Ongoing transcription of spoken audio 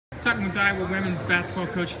Talking with Iowa women's basketball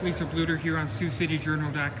coach Lisa Bluder here on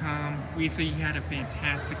SiouxCityJournal.com. Lisa, you had a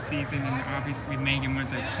fantastic season, and obviously Megan was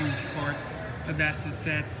a huge part of that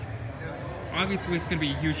success. Obviously, it's going to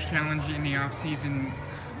be a huge challenge in the offseason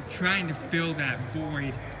trying to fill that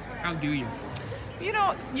void. How do you? You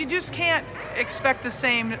know, you just can't expect the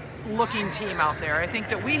same looking team out there. I think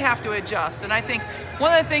that we have to adjust, and I think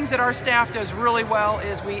one of the things that our staff does really well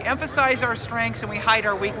is we emphasize our strengths and we hide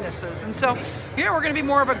our weaknesses. And so here we're going to be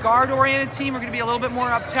more of a guard-oriented team. We're going to be a little bit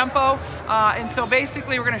more up-tempo, and so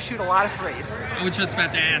basically we're going to shoot a lot of threes. I was just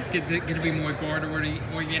about to ask, is it going to be more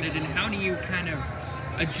guard-oriented, and how do you kind of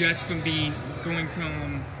adjust from going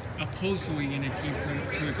from a post-oriented team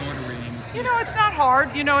to a guard-oriented team? You know, it's not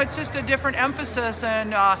hard. You know, it's just a different emphasis,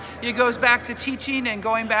 and it goes back to teaching and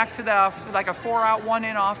going back to like a 4-out,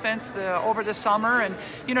 1-in offense over the summer. And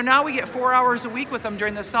you know, now we get 4 hours a week with them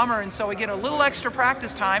during the summer, and so we get a little extra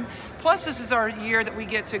practice time. Plus, this is our year that we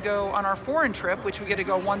get to go on our foreign trip, which we get to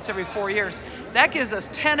go once every 4 years. That gives us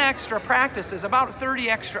 10 extra practices, about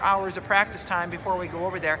 30 extra hours of practice time before we go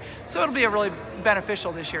over there. So it'll be really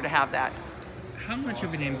beneficial this year to have that. How much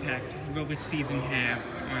of an impact will this season have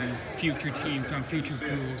on future teams, on future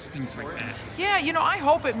pools, things like that? Yeah, you know, I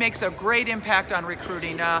hope it makes a great impact on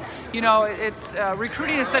recruiting. You know,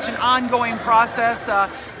 recruiting is such an ongoing process,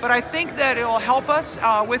 but I think that it will help us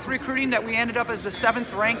with recruiting, that we ended up as the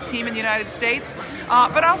 7th ranked team in the United States.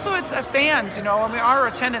 But also it's fans, you know, I mean, our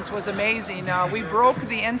attendance was amazing. We broke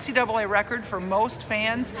the NCAA record for most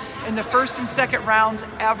fans in the first and second rounds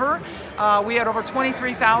ever. We had over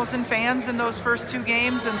 23,000 fans in those first 2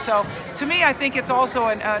 games, and so to me I think it's also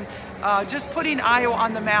just putting Iowa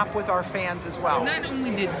on the map with our fans as well. Not only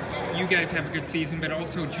did you guys have a good season, but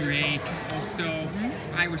also Drake, also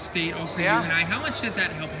Iowa State, also UNI. How much does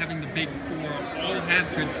that help having the Big Four all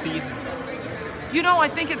have good seasons? You know, I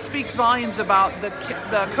think it speaks volumes about the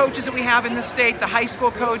coaches that we have in the state, the high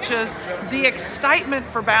school coaches, the excitement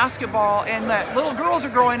for basketball, and that little girls are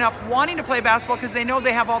growing up wanting to play basketball because they know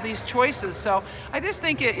they have all these choices. So I just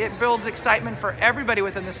think it builds excitement for everybody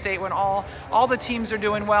within the state when all the teams are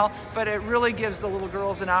doing well, but it really gives the little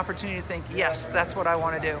girls an opportunity to think, yes, that's what I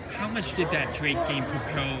want to do. How much did that Drake game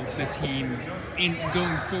propel the team in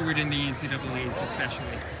going forward in the NCAAs especially?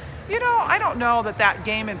 You know, I don't know that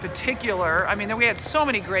game in particular. I mean, we had so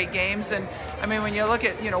many great games, and I mean, when you look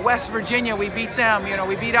at, you know, West Virginia, we beat them. You know,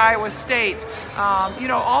 we beat Iowa State. You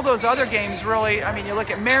know, all those other games really. I mean, you look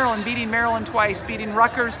at Maryland, beating Maryland twice, beating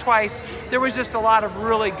Rutgers twice. There was just a lot of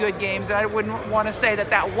really good games, and I wouldn't want to say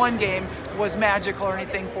that one game was magical or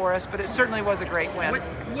anything for us, but it certainly was a great win.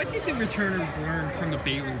 What did the returners learn from the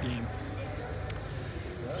Baylor game?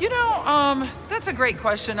 You know, that's a great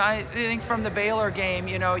question. I think from the Baylor game,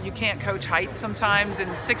 you know, you can't coach height sometimes, and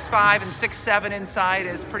 6'5" and 6'7" inside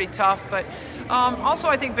is pretty tough. But also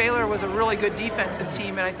I think Baylor was a really good defensive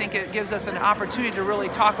team, and I think it gives us an opportunity to really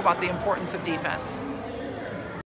talk about the importance of defense.